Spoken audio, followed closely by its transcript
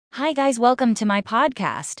Hi guys, welcome to my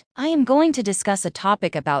podcast. I am going to discuss a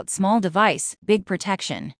topic about small device, big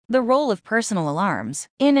protection. The role of personal alarms.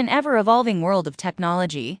 In an ever-evolving world of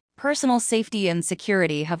technology, personal safety and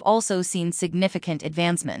security have also seen significant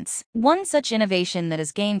advancements. One such innovation that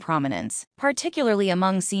has gained prominence, particularly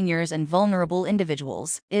among seniors and vulnerable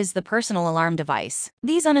individuals, is the personal alarm device.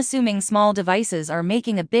 These unassuming small devices are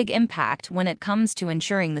making a big impact when it comes to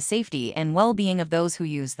ensuring the safety and well-being of those who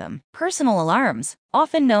use them. Personal alarms,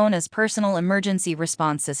 often known as personal emergency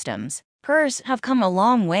response systems, PERS, have come a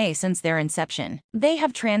long way since their inception. They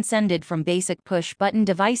have transcended from basic push-button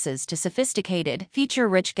devices to sophisticated,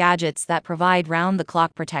 feature-rich gadgets that provide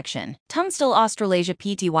round-the-clock protection. Tunstall Australasia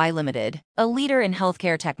Pty Limited, a leader in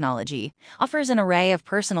healthcare technology, offers an array of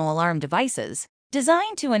personal alarm devices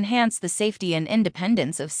designed to enhance the safety and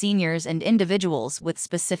independence of seniors and individuals with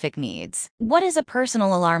specific needs. What is a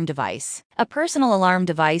personal alarm device? A personal alarm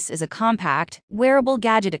device is a compact, wearable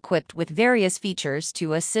gadget equipped with various features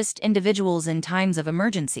to assist individuals in times of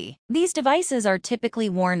emergency. These devices are typically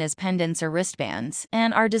worn as pendants or wristbands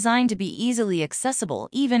and are designed to be easily accessible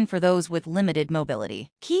even for those with limited mobility.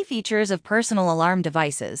 Key features of personal alarm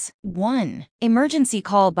devices. 1. Emergency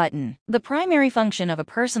call button. The primary function of a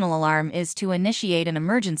personal alarm is to initiate an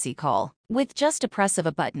emergency call. With just a press of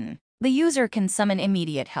a button, the user can summon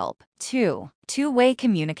immediate help. 2. Two-way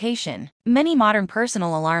communication. Many modern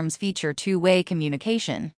personal alarms feature two-way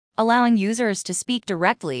communication, allowing users to speak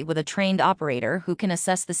directly with a trained operator who can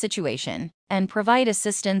assess the situation and provide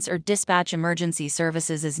assistance or dispatch emergency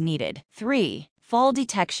services as needed. 3. Fall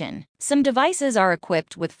detection. Some devices are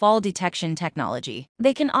equipped with fall detection technology.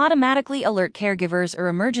 They can automatically alert caregivers or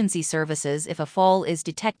emergency services if a fall is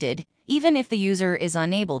detected, even if the user is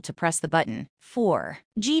unable to press the button. 4.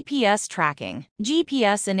 GPS tracking.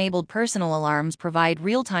 GPS-enabled personal alarms provide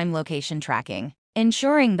real-time location tracking,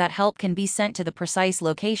 ensuring that help can be sent to the precise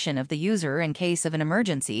location of the user in case of an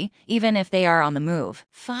emergency, even if they are on the move.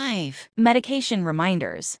 5. Medication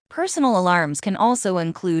reminders. Personal alarms can also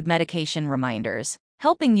include medication reminders,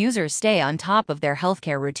 helping users stay on top of their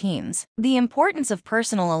healthcare routines. The importance of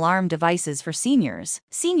personal alarm devices for seniors.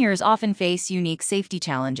 Seniors often face unique safety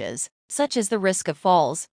challenges, such as the risk of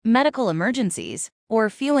falls, medical emergencies, or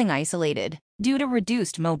feeling isolated due to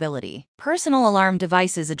reduced mobility. Personal alarm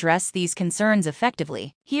devices address these concerns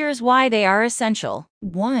effectively. Here's why they are essential.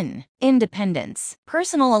 1. Independence.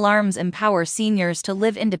 Personal alarms empower seniors to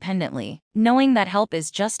live independently, knowing that help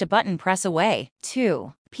is just a button press away.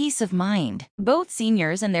 2. Peace of mind. Both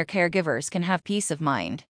seniors and their caregivers can have peace of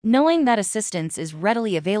mind, knowing that assistance is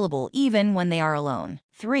readily available even when they are alone.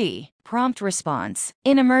 3. Prompt response.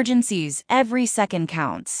 In emergencies, every second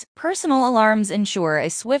counts. Personal alarms ensure a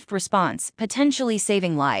swift response, potentially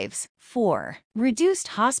saving lives. 4. Reduced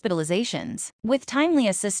hospitalizations. With timely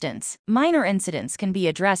assistance, minor incidents can be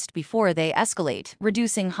addressed before they escalate,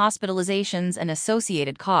 reducing hospitalizations and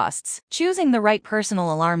associated costs. Choosing the right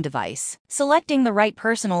personal alarm device. Selecting the right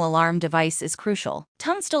personal alarm device is crucial.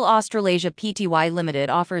 Tunstall Australasia Pty Limited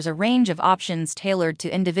offers a range of options tailored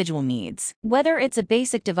to individual needs. Whether it's a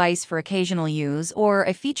basic device for occasional use or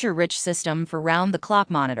a feature-rich system for round-the-clock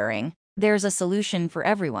monitoring, there's a solution for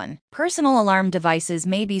everyone. Personal alarm devices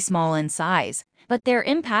may be small in size, but their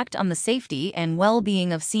impact on the safety and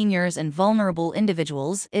well-being of seniors and vulnerable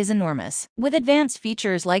individuals is enormous. With advanced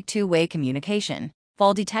features like two-way communication,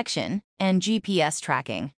 fall detection, and GPS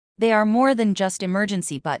tracking, they are more than just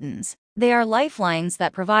emergency buttons. They are lifelines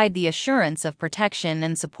that provide the assurance of protection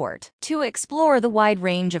and support. To explore the wide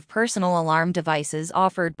range of personal alarm devices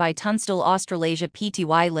offered by Tunstall Australasia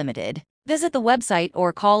Pty Limited, visit the website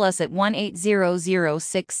or call us at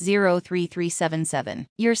 1-800-603377.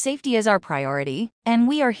 Your safety is our priority, and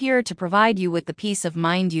we are here to provide you with the peace of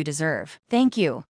mind you deserve. Thank you.